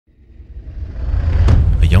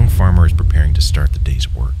preparing to start the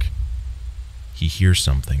day's work. He hears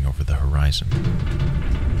something over the horizon.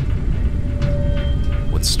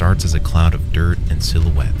 What starts as a cloud of dirt and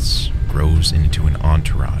silhouettes grows into an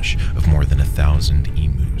entourage of more than 1,000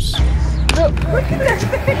 emus.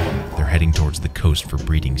 They're heading towards the coast for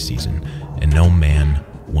breeding season, and no man,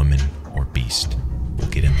 woman, or beast will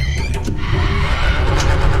get in their way.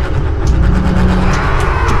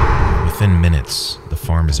 Within minutes, the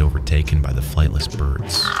farm is overtaken by the flightless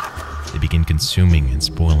birds. They begin consuming and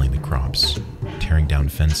spoiling the crops, tearing down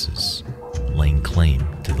fences, laying claim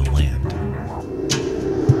to the land.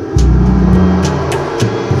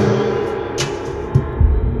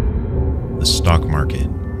 The stock market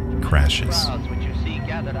crashes.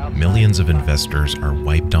 Millions of investors are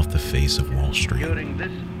wiped off the face of Wall Street.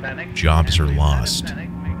 Jobs are lost.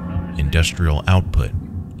 Industrial output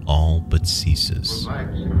all but ceases.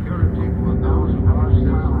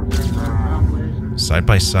 Side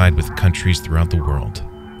by side with countries throughout the world,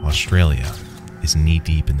 Australia is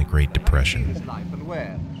knee-deep in the Great Depression.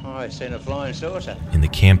 In the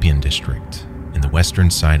Campion district, in the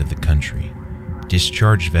western side of the country,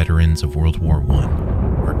 discharged veterans of World War I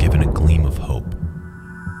are given a gleam of hope.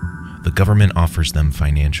 The government offers them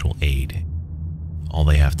financial aid. All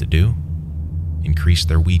they have to do? Increase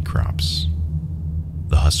their wheat crops.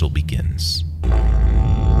 The hustle begins.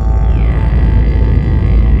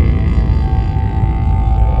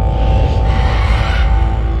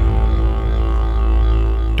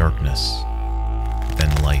 Darkness,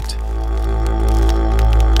 then light.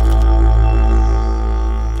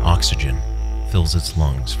 Oxygen fills its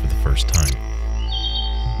lungs for the first time.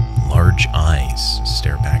 Large eyes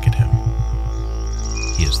stare back at him.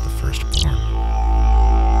 He is the firstborn.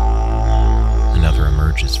 Another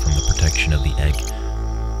emerges from the protection of the egg.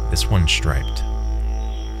 This one striped.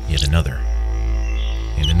 Yet another.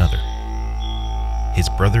 And another. His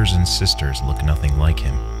brothers and sisters look nothing like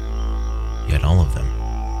him. Yet all of them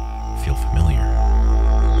feel familiar.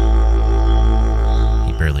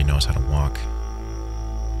 He barely knows how to walk.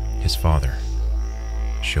 His father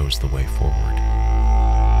shows the way forward.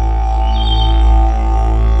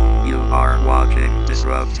 You are watching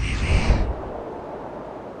Disrupt TV.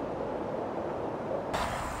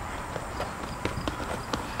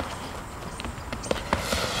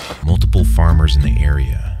 Multiple farmers in the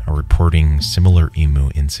area are reporting similar emu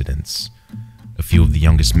incidents. A few of the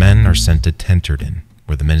youngest men are sent to Tenterden,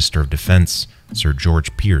 where the Minister of Defense, Sir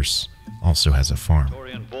George Pierce, also has a farm.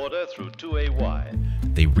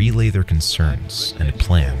 They relay their concerns, and a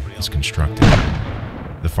plan is constructed.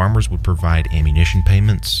 The farmers would provide ammunition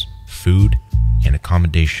payments, food, and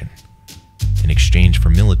accommodation in exchange for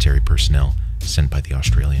military personnel sent by the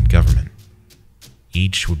Australian government.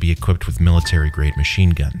 Each would be equipped with military-grade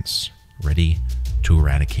machine guns, ready to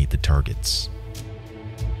eradicate the targets.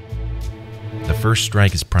 The first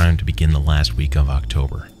strike is primed to begin the last week of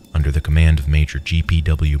October, under the command of Major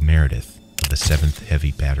G.P.W. Meredith of the 7th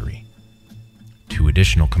Heavy Battery. 2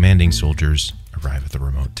 additional commanding soldiers arrive at the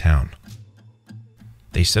remote town.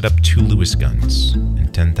 They set up 2 Lewis guns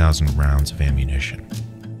and 10,000 rounds of ammunition.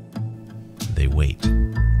 They wait.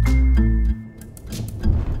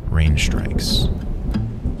 Rain strikes.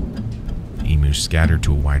 The emus scatter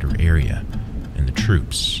to a wider area, and the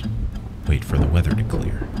troops wait for the weather to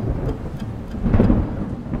clear.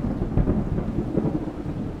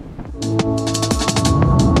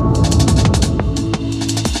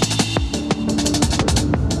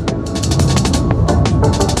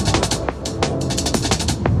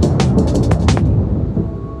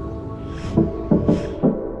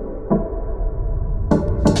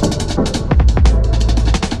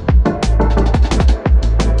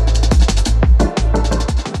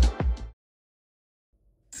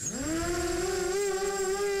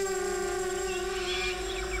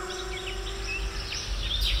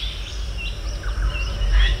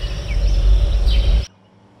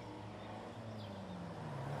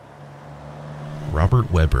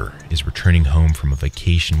 Robert Webber is returning home from a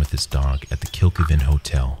vacation with his dog at the Kilkevin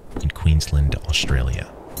Hotel in Queensland, Australia.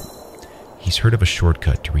 He's heard of a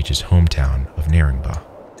shortcut to reach his hometown of Narangba.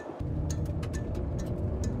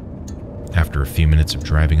 After a few minutes of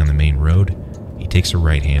driving on the main road, he takes a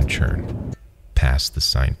right-hand turn, past the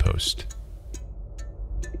signpost.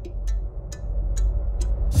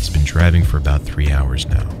 He's been driving for about 3 hours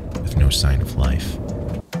now, with no sign of life.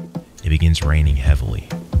 It begins raining heavily.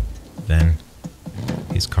 Then,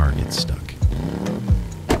 his car gets stuck.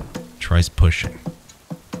 Tries pushing,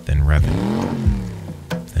 then revving,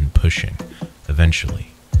 then pushing.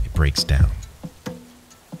 Eventually, it breaks down.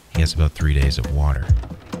 He has about 3 days of water.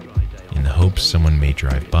 In the hopes someone may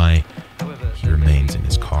drive by, he remains in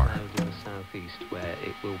his car. Where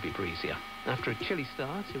it will be breezier. After a chilly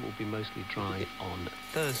start, it will be mostly dry on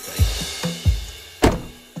Thursday.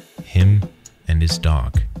 Him and his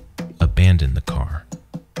dog abandon the car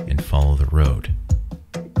and follow the road.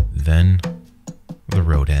 Then, the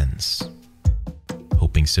road ends.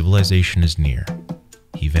 Hoping civilization is near,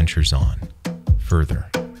 he ventures on, further,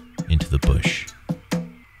 into the bush.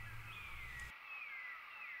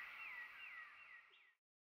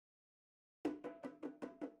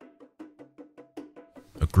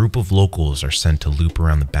 A group of locals are sent to loop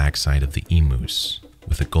around the backside of the emus,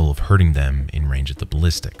 with the goal of hurting them in range of the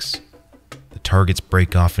ballistics. The targets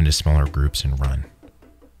break off into smaller groups and run.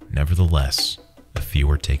 Nevertheless, a few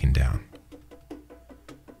are taken down.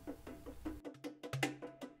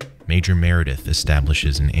 Major Meredith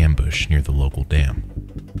establishes an ambush near the local dam.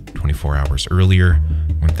 24 hours earlier,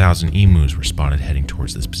 1,000 emus were spotted heading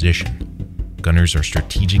towards this position. Gunners are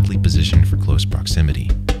strategically positioned for close proximity.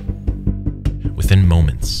 Within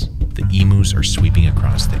moments, the emus are sweeping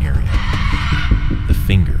across the area. The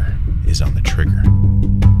finger is on the trigger.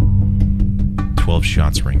 12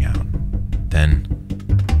 shots ring out. Then,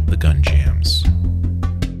 the gun jams.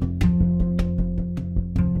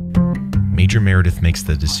 Major Meredith makes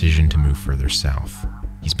the decision to move further south.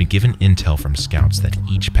 He's been given intel from scouts that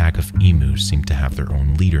each pack of emus seem to have their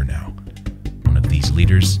own leader now. One of these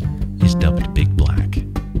leaders is dubbed Big Black,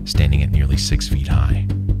 standing at nearly 6 feet high.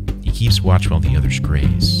 He keeps watch while the others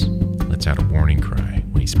graze, lets out a warning cry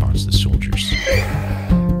when he spots the soldiers.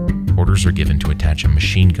 Orders are given to attach a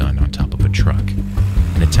machine gun on top of a truck,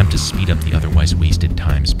 an attempt to speed up the otherwise wasted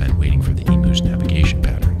time spent waiting for the emu's navigation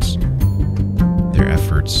patterns. Their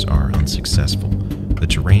efforts are unsuccessful. The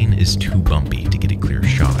terrain is too bumpy to get a clear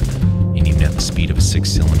shot, and even at the speed of a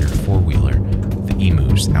 6-cylinder four-wheeler, the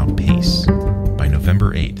emus outpace. By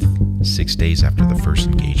November 8th, 6 days after the first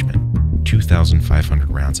engagement, 2,500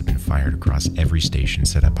 rounds have been fired across every station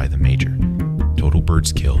set up by the Major. Total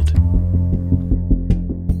birds killed.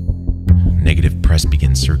 Negative press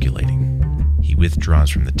begins circulating. He withdraws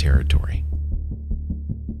from the territory.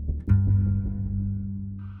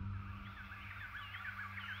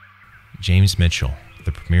 James Mitchell,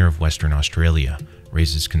 the Premier of Western Australia,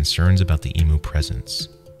 raises concerns about the emu presence.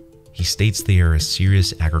 He states they are a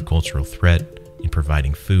serious agricultural threat in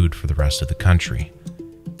providing food for the rest of the country.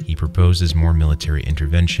 He proposes more military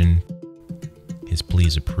intervention. His plea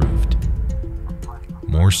is approved.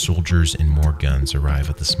 More soldiers and more guns arrive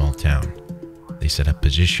at the small town. They set up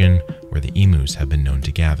position where the emus have been known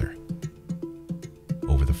to gather.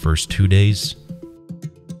 Over the first 2 days,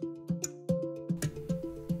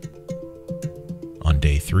 on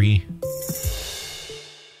day 3,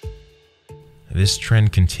 this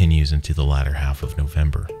trend continues into the latter half of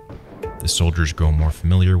November. The soldiers grow more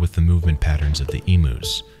familiar with the movement patterns of the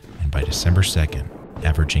emus, and by December 2nd,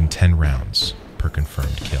 averaging 10 rounds per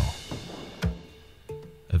confirmed kill.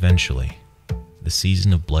 Eventually, the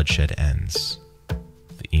season of bloodshed ends.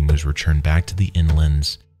 The emus return back to the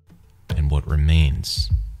inlands, and what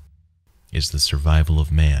remains is the survival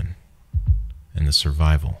of man and the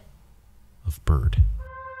survival of bird.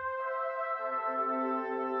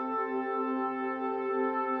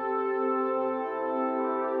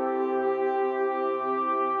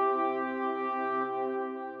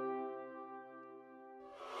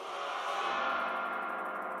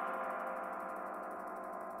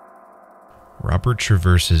 Robert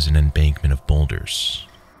traverses an embankment of boulders.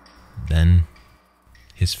 Then,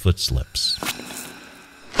 his foot slips.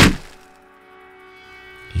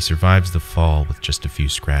 He survives the fall with just a few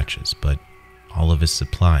scratches, but all of his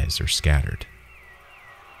supplies are scattered.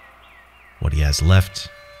 What he has left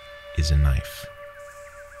is a knife.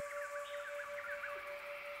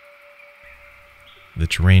 The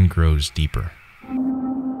terrain grows deeper,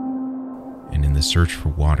 and in the search for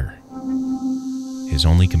water, his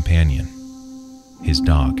only companion, his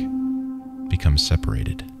dog, becomes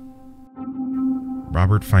separated.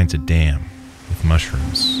 Robert finds a dam with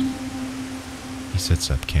mushrooms. He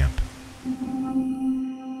sets up camp.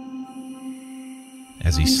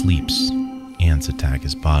 As he sleeps, ants attack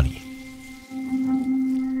his body.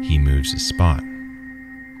 He moves his spot.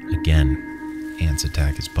 Again, ants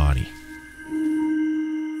attack his body.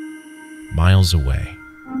 Miles away,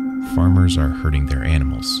 farmers are herding their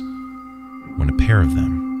animals when a pair of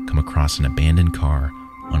them come across an abandoned car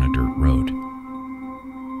on a dirt road.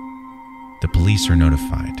 The police are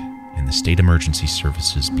notified, and the state emergency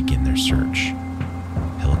services begin their search.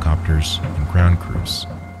 Helicopters and ground crews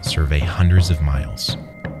survey hundreds of miles,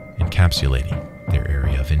 encapsulating their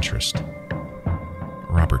area of interest.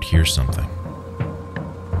 Robert hears something.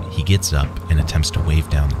 He gets up and attempts to wave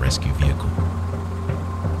down the rescue vehicle,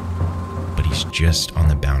 but he's just on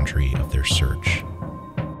the boundary of their search.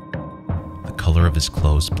 color of his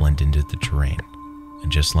clothes blend into the terrain,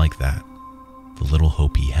 and just like that, the little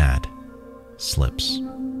hope he had slips.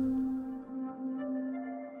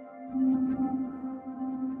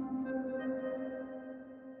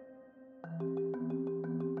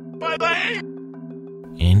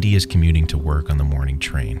 Andy is commuting to work on the morning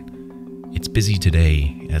train. It's busy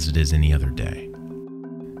today as it is any other day.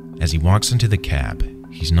 As he walks into the cab,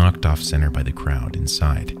 he's knocked off center by the crowd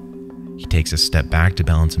inside. He takes a step back to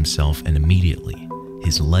balance himself, and immediately,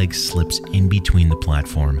 his leg slips in between the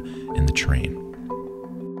platform and the train.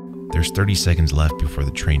 There's 30 seconds left before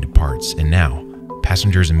the train departs, and now,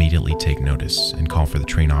 passengers immediately take notice and call for the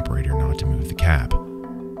train operator not to move the cab.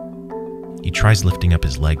 He tries lifting up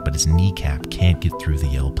his leg, but his kneecap can't get through the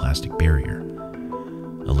yellow plastic barrier.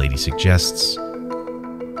 A lady suggests.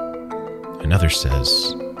 Another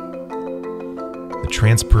says. The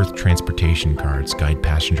Transperth transportation guards guide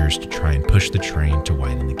passengers to try and push the train to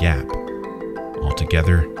widen the gap.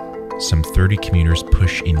 Altogether, some 30 commuters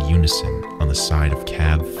push in unison on the side of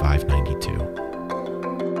cab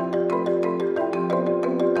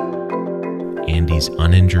 592. Andy's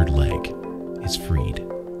uninjured leg is freed.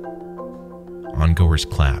 Ongoers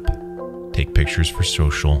clap, take pictures for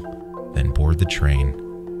social, then board the train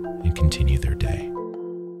and continue their day.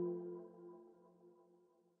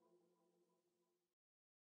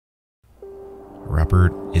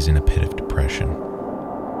 Robert is in a pit of depression.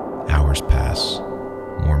 Hours pass.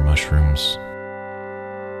 More mushrooms.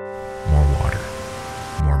 More water.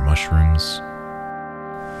 More mushrooms.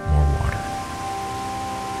 More water.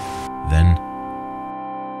 Then,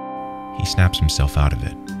 he snaps himself out of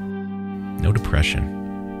it. No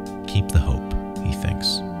depression. Keep the hope, he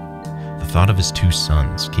thinks. The thought of his 2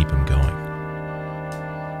 sons keep him going.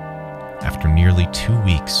 After nearly 2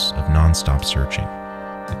 weeks of non-stop searching,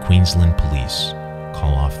 the Queensland police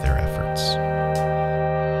call off their efforts.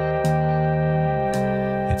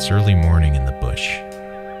 It's early morning in the bush.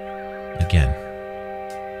 Again,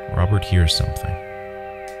 Robert hears something.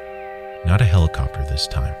 Not a helicopter this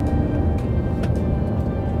time.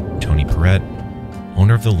 Tony Perrette,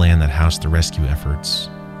 owner of the land that housed the rescue efforts,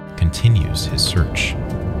 continues his search,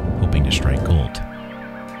 hoping to strike gold.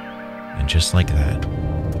 And just like that,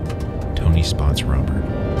 Tony spots Robert.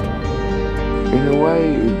 In a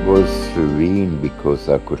way, it was serene because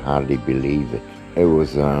I could hardly believe it. It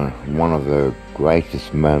was one of the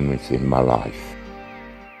greatest moments in my life.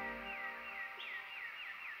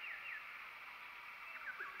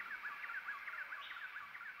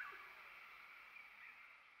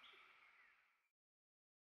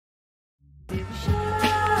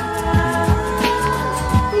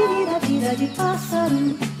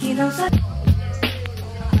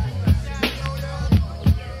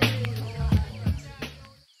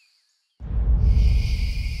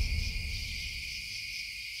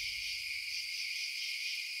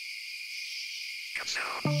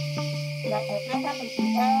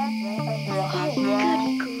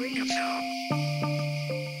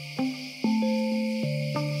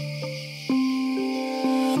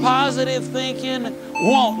 Positive thinking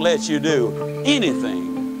won't let you do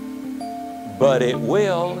anything, but it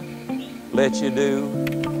will let you do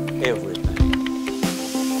everything.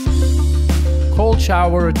 Cold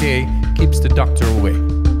shower a day keeps the doctor away.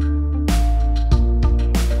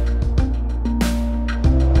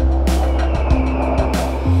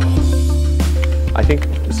 I think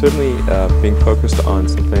certainly being focused on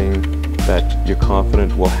something that you're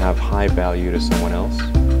confident will have high value to someone else,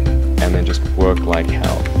 and then just work like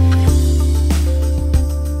hell.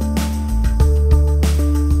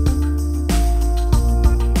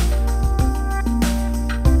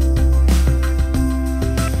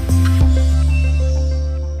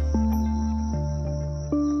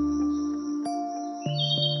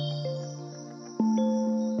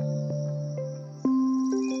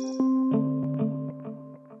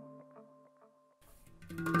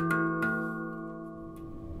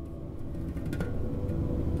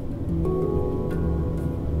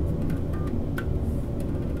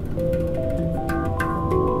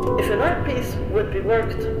 If an art piece would be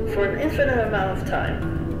worked for an infinite amount of time,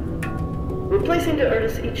 replacing the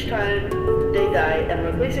artist each time they die and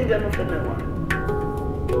replacing them with a new one,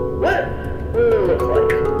 what will it look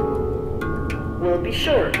like? Will it be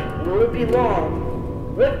short? Will it be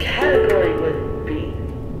long? What category would it be?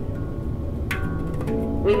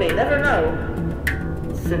 We may never know,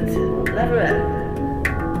 since it will never end.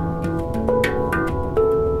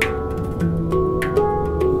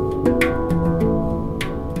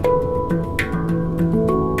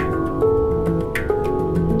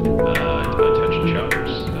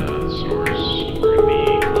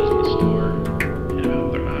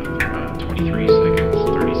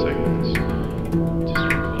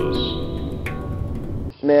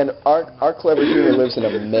 Man, our clever humor lives in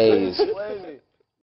a maze.